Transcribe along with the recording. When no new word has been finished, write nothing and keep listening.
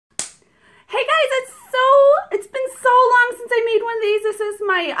I made one of these. This is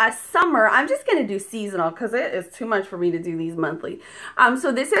my summer. I'm just going to do seasonal because it is too much for me to do these monthly.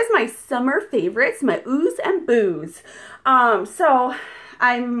 So this is my summer favorites, my oohs and boos. So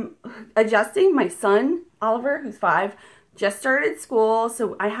I'm adjusting. My son, Oliver, who's 5, just started school.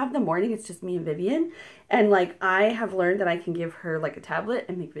 So I have the morning. It's just me and Vivian. And like I have learned that I can give her like a tablet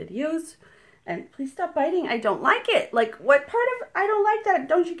and make videos. And please stop biting. I don't like it. Like what part of I don't like that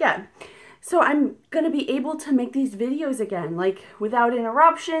don't you get? So I'm going to be able to make these videos again, like without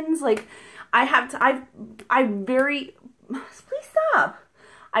interruptions. Like I have to, please stop.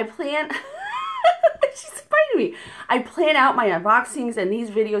 I plan, she's biting me. I plan out my unboxings and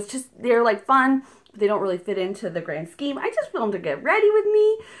these videos, just, they're like fun. But they don't really fit into the grand scheme. I just want them to get ready with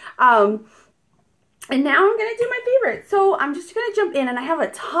me. And now I'm going to do my favorite. So I'm just going to jump in, and I have a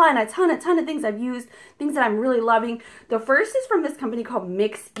ton of things I've used, things that I'm really loving. The first is from this company called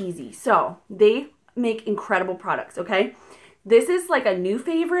Mix Easy. So they make incredible products, okay? This is like a new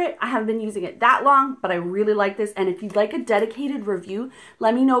favorite. I haven't been using it that long, but I really like this. And if you'd like a dedicated review,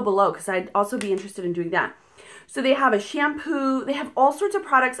 let me know below because I'd also be interested in doing that. So they have a shampoo. They have all sorts of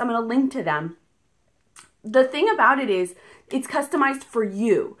products. I'm going to link to them. The thing about it is it's customized for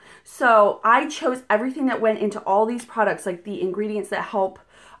you. So I chose everything that went into all these products, like the ingredients that help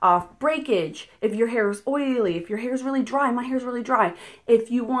breakage. If your hair is oily, if your hair is really dry, my hair is really dry.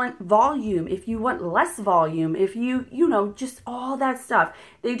 If you want volume, if you want less volume, if you know, just all that stuff.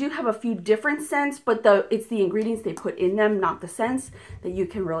 They do have a few different scents, but it's the ingredients they put in them, not the scents, that you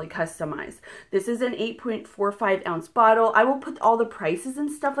can really customize. This is an 8.45 ounce bottle. I will put all the prices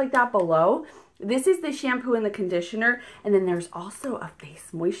and stuff like that below. This is the shampoo and the conditioner, and then there's also a face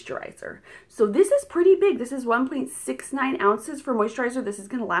moisturizer. So this is pretty big. This is 1.69 ounces for moisturizer. This is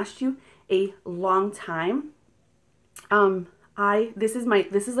going to last you a long time. This is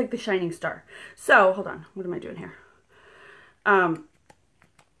like the shining star. So hold on, what am I doing here?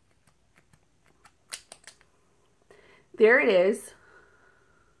 There it is.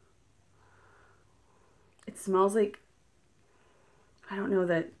 It smells like, I don't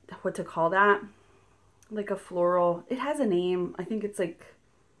know what to call that. Like a floral. It has a name. I think it's like,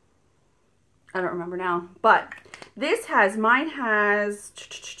 I don't remember now. But this has, mine has,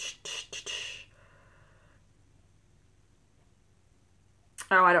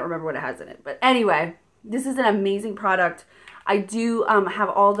 oh, I don't remember what it has in it. But anyway, this is an amazing product. I do have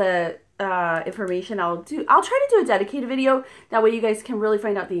all the information. I'll try to do a dedicated video. That way you guys can really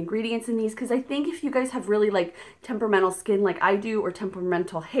find out the ingredients in these, because I think if you guys have really like temperamental skin like I do, or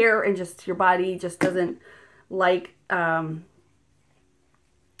temperamental hair, and just your body just doesn't like you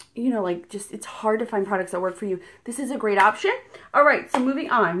know, like just it's hard to find products that work for you, this is a great option. All right, so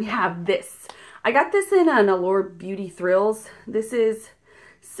moving on, we have this. I got this in an Allure Beauty Thrills. This is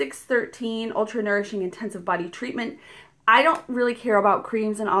 613 Ultra Nourishing Intensive Body Treatment. I don't really care about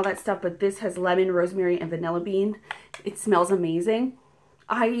creams and all that stuff, but this has lemon, rosemary, and vanilla bean. It smells amazing.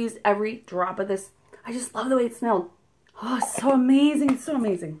 I used every drop of this. I just love the way it smelled. Oh, so amazing, so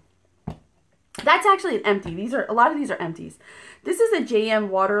amazing. That's actually an empty. A lot of these are empties. This is a JM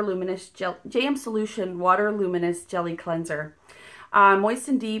Solution Water Luminous Jelly Cleanser. Moist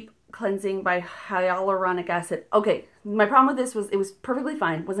and Deep Cleansing by Hyaluronic Acid. Okay, my problem with this was it was perfectly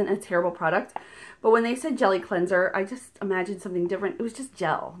fine. It wasn't a terrible product. But when they said jelly cleanser, I just imagined something different. It was just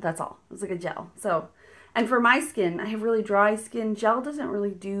gel. That's all. It was like a gel. So, and for my skin, I have really dry skin. Gel doesn't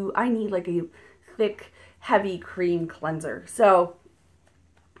really do, I need like a thick, heavy cream cleanser. So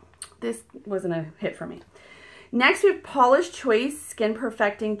this wasn't a hit for me. Next, we have Paula's Choice Skin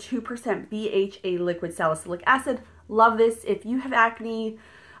Perfecting 2% BHA Liquid Salicylic Acid. Love this. If you have acne,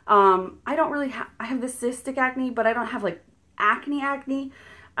 I don't really I have the cystic acne, but I don't have like acne.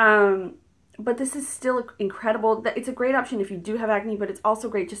 But this is still incredible. It's a great option if you do have acne, but it's also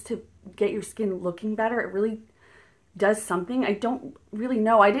great just to get your skin looking better. It really does something. I don't really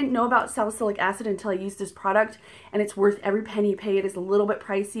know. I didn't know about salicylic acid until I used this product, and it's worth every penny you pay. It is a little bit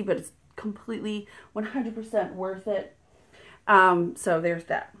pricey, but it's completely 100% worth it. So there's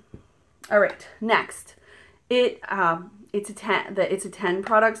that. All right, next. It's a 10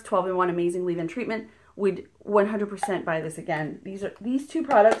 products, 12-in-1 amazing leave-in treatment. Would 100% buy this again. These two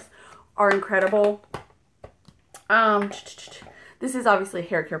products are incredible. This is obviously a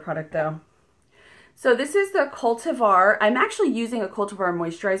hair care product though. So this is the Cultivar. I'm actually using a Cultivar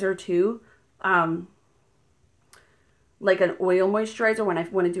moisturizer too. Like an oil moisturizer when I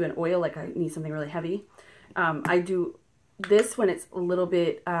want to do an oil, like I need something really heavy. I do this when it's a little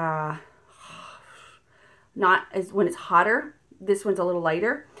bit, not as when it's hotter. This one's a little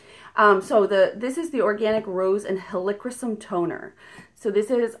lighter. So this is the Organic Rose and Helichrysum Toner. So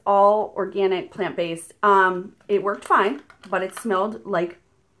this is all organic, plant-based. It worked fine, but it smelled like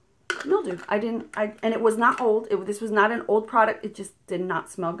mildew. And it was not old. This was not an old product. It just did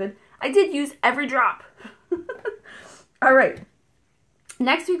not smell good. I did use every drop. All right.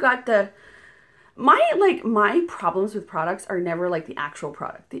 Next we got my problems with products are never like the actual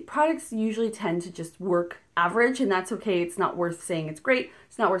product. The products usually tend to just work average, and that's okay. It's not worth saying it's great.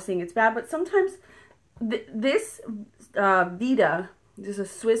 It's not worth saying it's bad, but sometimes this Vita, this is a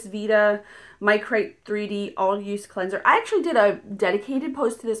Swissvita Micrite 3D all-use cleanser. I actually did a dedicated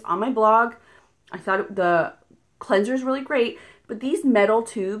post to this on my blog. I thought the cleanser is really great, but these metal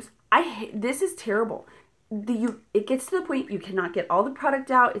tubes, this is terrible. It gets to the point you cannot get all the product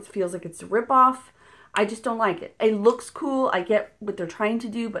out. It feels like it's a rip-off. I just don't like it. It looks cool. I get what they're trying to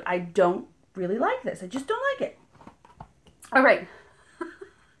do, but I don't really like this. I just don't like it. All right.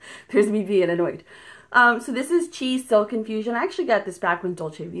 There's me being annoyed. So this is Cheese Silk Infusion. I actually got this back when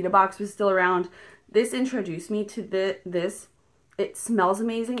Dolce Vita box was still around. This introduced me to this. It smells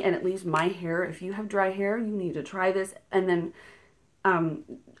amazing, and it leaves my hair. If you have dry hair, you need to try this, and then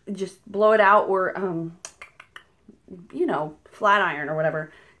just blow it out, or you know, flat iron or whatever.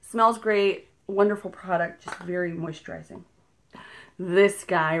 Smells great. Wonderful product. Just very moisturizing. This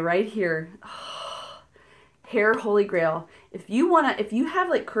guy right here. Oh, hair holy grail. If you have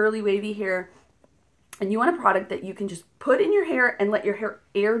like curly wavy hair and you want a product that you can just put in your hair and let your hair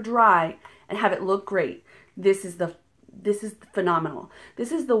air dry and have it look great, this is phenomenal.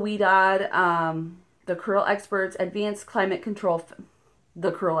 This is the Ouidad, the Curl Experts Advanced Climate Control.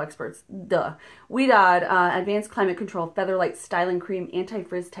 The Curl Experts, Ouidad Advanced Climate Control Featherlight Styling Cream.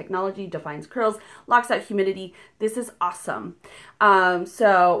 Anti-frizz technology, defines curls, locks out humidity. This is awesome.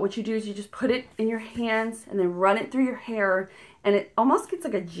 So what you do is you just put it in your hands and then run it through your hair, and it almost gets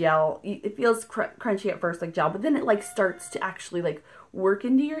like a gel. It feels crunchy at first, like gel, but then it like starts to actually like work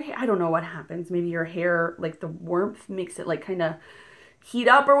into your hair. I don't know what happens. Maybe your hair, like the warmth makes it like kind of heat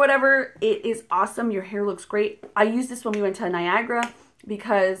up or whatever. It is awesome. Your hair looks great. I used this when we went to Niagara,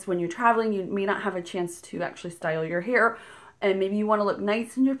 because when you're traveling, you may not have a chance to actually style your hair, and maybe you want to look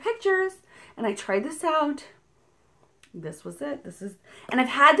nice in your pictures. And I tried this out. This was it. And I've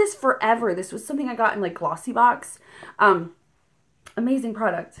had this forever. This was something I got in like glossy box. Amazing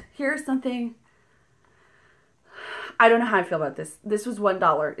product. Here's something. I don't know how I feel about this. This was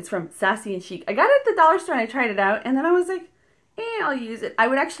 $1. It's from Sassy and Chic. I got it at the dollar store and I tried it out, and then I was like, I'll use it. I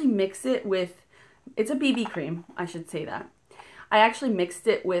would actually mix it with, it's a BB cream, I should say that. I actually mixed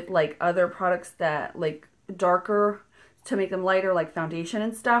it with like other products that like darker to make them lighter, like foundation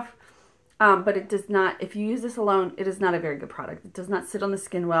and stuff. But it does not, if you use this alone, it is not a very good product. It does not sit on the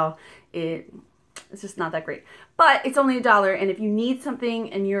skin well. It's just not that great. But it's only $1, and if you need something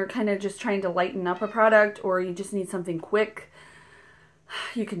and you're kind of just trying to lighten up a product, or you just need something quick,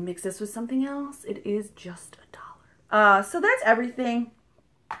 you can mix this with something else. It is just $1. So that's everything.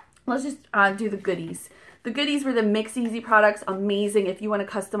 Let's just do the goodies. The goodies were the Mix Easy products. Amazing. If you want to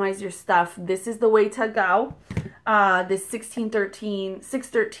customize your stuff, this is the way to go. This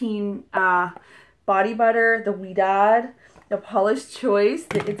SixThirteen body butter, the Ouidad, the Paula's Choice,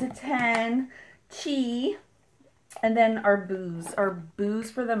 the It's a 10, Chic, and then our booze. Our booze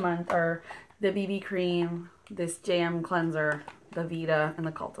for the month are the BB cream, this jam cleanser, the Vita, and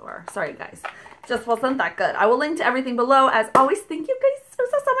the Cultivar. Sorry guys, just wasn't that good. I will link to everything below. As always, thank you guys so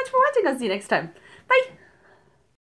much for watching. I'll see you next time. Bye.